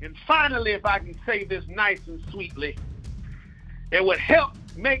 and finally, if I can say this nice and sweetly, it would help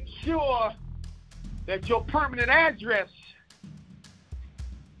make sure that your permanent address,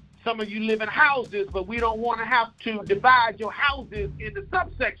 some of you live in houses, but we don't want to have to divide your houses into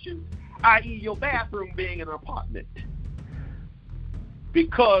subsections, i.e. your bathroom being an apartment,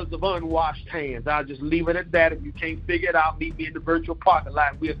 because of unwashed hands. I'll just leave it at that. If you can't figure it out, meet me in the virtual parking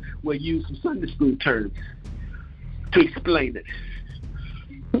lot. We'll use some Sunday school terms to explain it.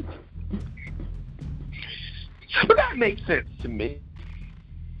 But that makes sense to me.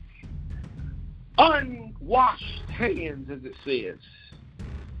 Unwashed hands, as it says.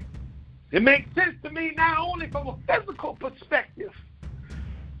 It makes sense to me not only from a physical perspective,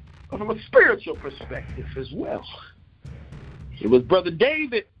 but from a spiritual perspective as well. It was Brother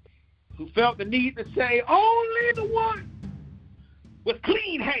David who felt the need to say, only the one with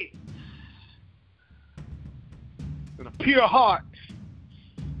clean hands and a pure heart.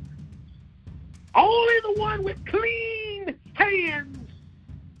 Only the one with clean hands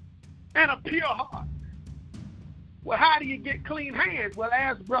and a pure heart. Well, how do you get clean hands? Well,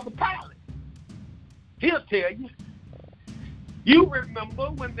 ask Brother Pilate. He'll tell you. You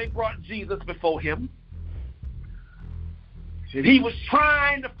remember when they brought Jesus before him, and he was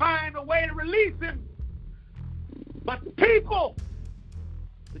trying to find a way to release him. But the people,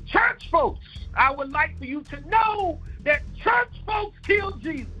 the church folks, I would like for you to know that church folks killed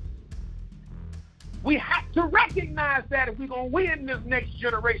Jesus. We have to recognize that if we're going to win this next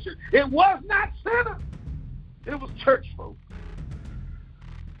generation. It was not sinners. It was church folk.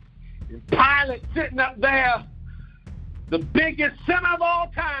 And Pilate sitting up there the biggest sinner of all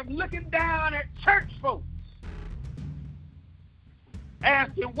time, looking down at church folks,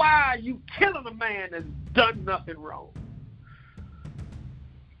 asking why are you killing a man that's done nothing wrong?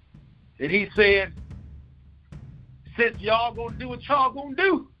 And he said, since y'all gonna do what y'all gonna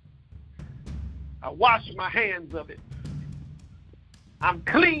do, I wash my hands of it. I'm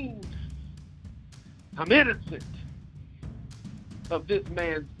clean. I'm innocent of this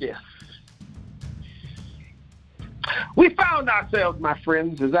man's death. We found ourselves, my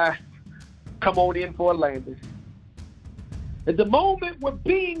friends, as I come on in for a landing, at the moment where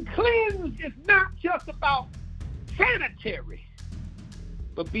being cleansed is not just about sanitary,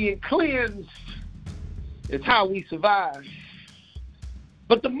 but being cleansed is how we survive.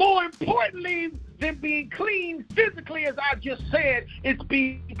 But the more importantly than being clean physically, as I just said, it's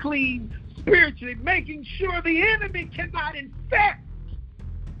being clean spiritually, making sure the enemy cannot infect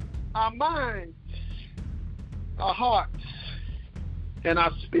our minds, our hearts, and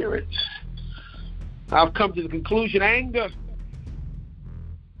our spirits. I've come to the conclusion anger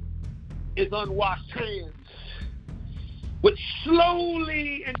is unwashed hands, which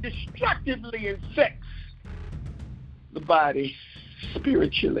slowly and destructively infects the body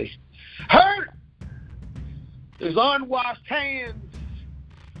spiritually. Hurt is unwashed hands,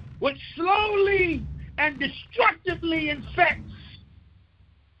 which slowly and destructively infects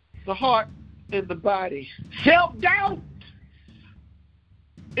the heart and the body. Self-doubt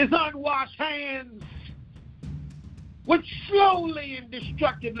is unwashed hands, which slowly and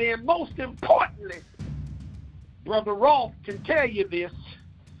destructively, and most importantly, Brother Rolfe can tell you this,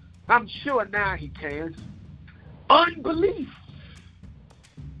 I'm sure now he can, unbelief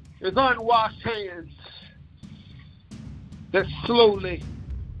is unwashed hands that slowly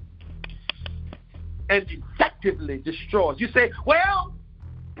and effectively destroys. You say, well,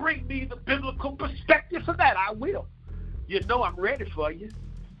 bring me the biblical perspective for that. I will. You know I'm ready for you.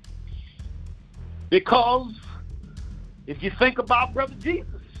 Because if you think about Brother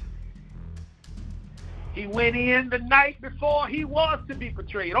Jesus, he went in the night before he was to be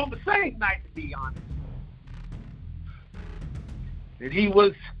betrayed, on the same night, to be honest. And he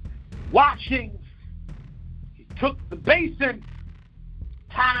was washing. He took the basin,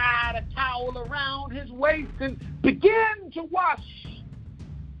 tied a towel around his waist, and began to wash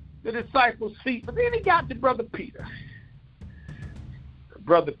the disciples' feet. But then he got to Brother Peter.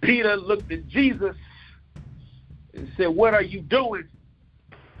 Brother Peter looked at Jesus and said, what are you doing?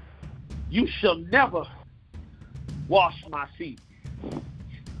 You shall never wash my feet.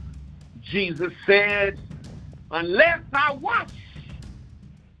 Jesus said, unless I wash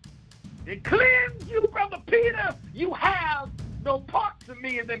and cleanse you, Brother Peter, you have no parts of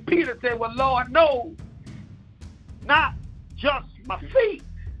me. And then Peter said, well, Lord, no, not just my feet,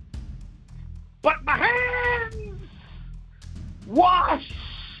 but my hands. Wash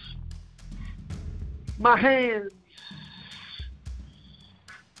my hands.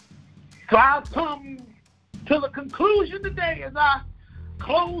 So I'll come to the conclusion today as I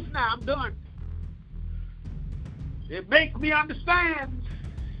close now. I'm done. It makes me understand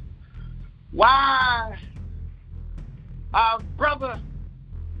why our brother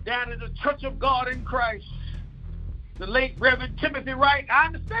down in the Church of God in Christ, the late Reverend Timothy Wright, I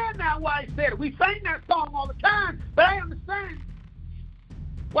understand now why he said it. We sing that song all the time, but I understand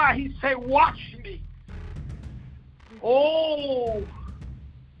why he said, wash me over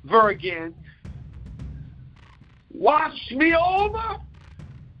again. Wash me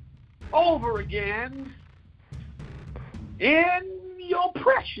over again in your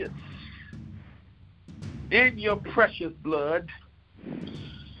precious blood.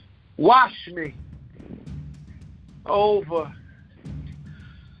 Wash me over.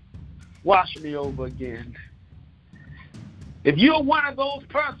 Wash me over again. If you're one of those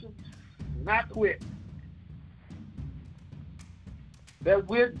persons, not quit, that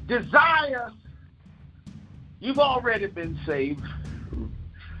with desire, you've already been saved.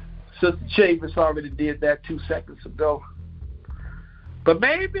 Sister Chavis already did that 2 seconds ago. But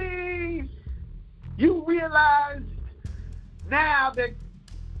maybe you realize now that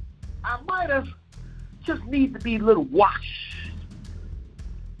I might have just need to be a little washed.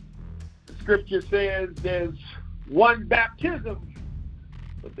 The scripture says there's one baptism,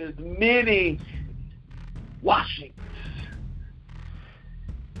 but there's many washings.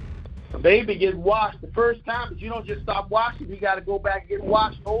 A baby gets washed the first time, but you don't just stop washing. You got to go back and get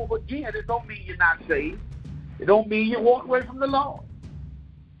washed over again. It don't mean you're not saved. It don't mean you walk away from the Lord.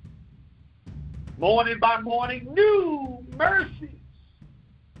 Morning by morning, new mercies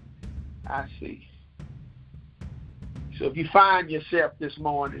I see. So if you find yourself this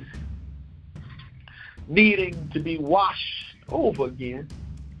morning needing to be washed over again,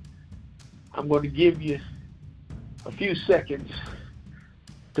 I'm going to give you a few seconds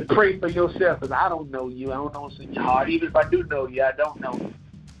to pray for yourself, because I don't know you. I don't know what's in your heart. Even if I do know you, I don't know you.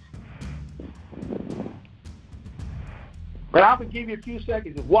 But I'm going to give you a few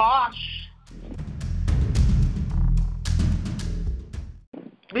seconds to wash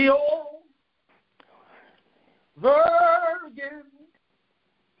me over again.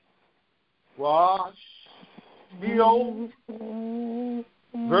 Wash me over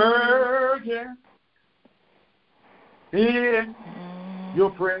again in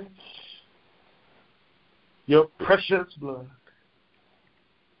your precious blood.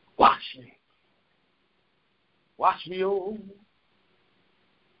 Wash me. Wash me over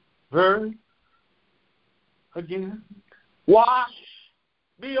again. Wash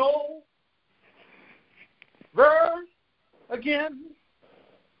me over again.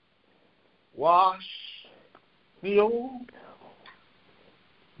 Wash me over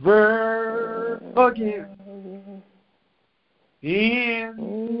again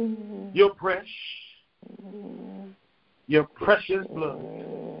in your precious blood.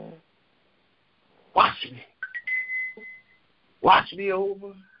 Wash me. Wash me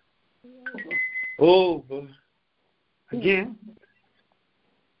over again.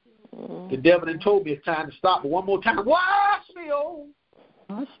 The devil done told me it's time to stop, but one more time. Wash me over.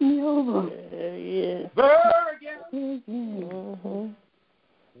 Wash me over. Again.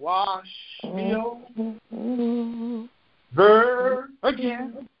 Wash me over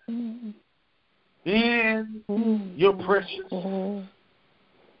again in your precious blood.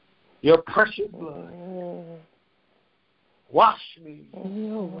 Wash me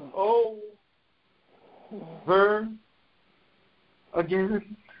over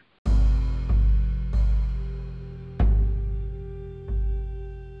again.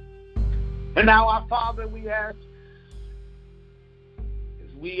 And now, our Father, we ask, as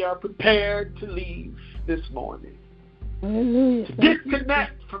we are prepared to leave this morning, Hallelujah. to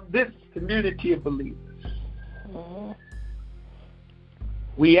disconnect from this community of believers,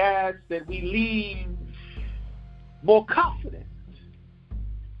 we ask that we leave more confident.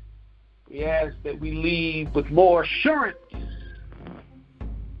 We ask that we leave with more assurance.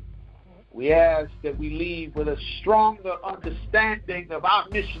 We ask that we leave with a stronger understanding of our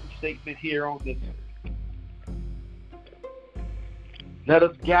mission statement here on this earth. Let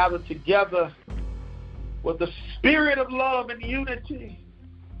us gather together with the spirit of love and unity,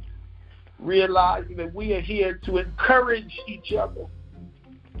 realizing that we are here to encourage each other,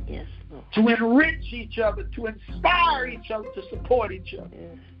 Yes, Lord. to enrich each other, to inspire each other, to support each other.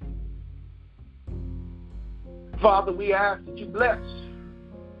 Yes. Father, we ask that you bless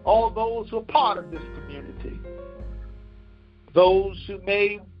all those who are part of this community, those who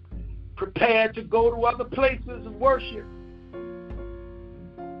may prepare to go to other places and worship,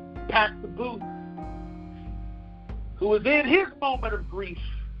 Pastor Booth, who was in his moment of grief,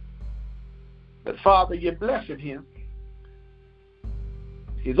 that Father, you're blessing him.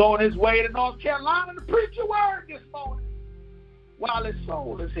 He's on his way to North Carolina to preach your word this morning while his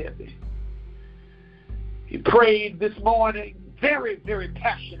soul is heavy. He prayed this morning very, very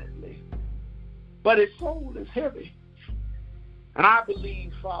passionately, but his soul is heavy. And I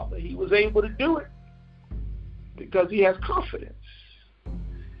believe, Father, he was able to do it because he has confidence.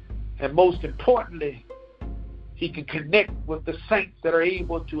 And most importantly, he can connect with the saints that are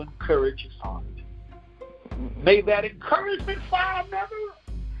able to encourage his heart. May that encouragement fire never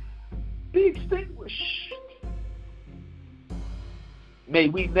be extinguished. May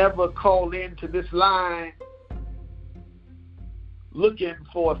we never call into this line looking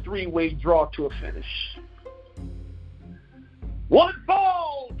for a three-way draw to a finish. One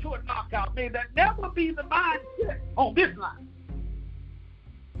fall to a knockout. May that never be the mindset on this line.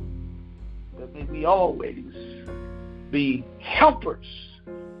 But may we always be helpers,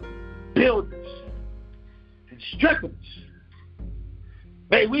 builders, and strengtheners.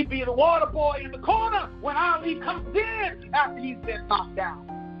 May we be the water boy in the corner when Ali comes in after he's been knocked down.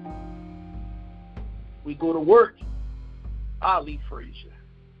 We go to work, Ali Frazier.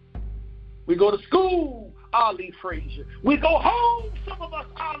 We go to school, Ali Frazier. We go home, some of us,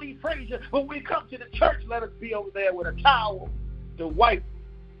 Ali Frazier. When we come to the church, let us be over there with a towel to wipe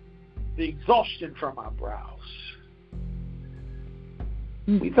the exhaustion from our brows.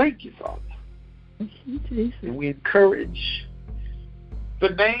 We thank you, Father. Thank you, Jesus. And we encourage the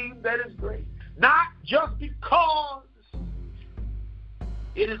name that is great, not just because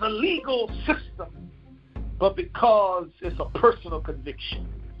it is a legal system, but because it's a personal conviction.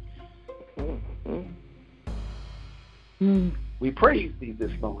 We praise thee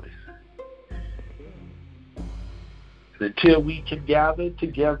this morning. Until we can gather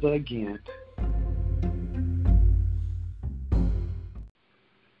together again.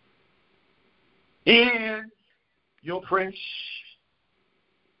 In your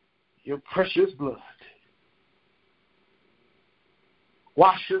precious blood.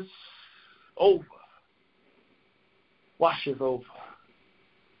 Wash us over. Wash us over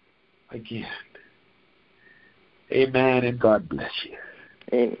again. Amen, and God bless you.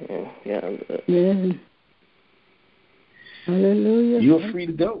 Amen. God bless. Amen. Hallelujah. You're free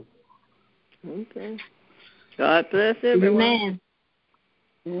to go. Okay. God bless everyone.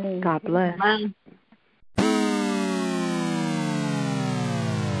 Amen. God bless. Amen.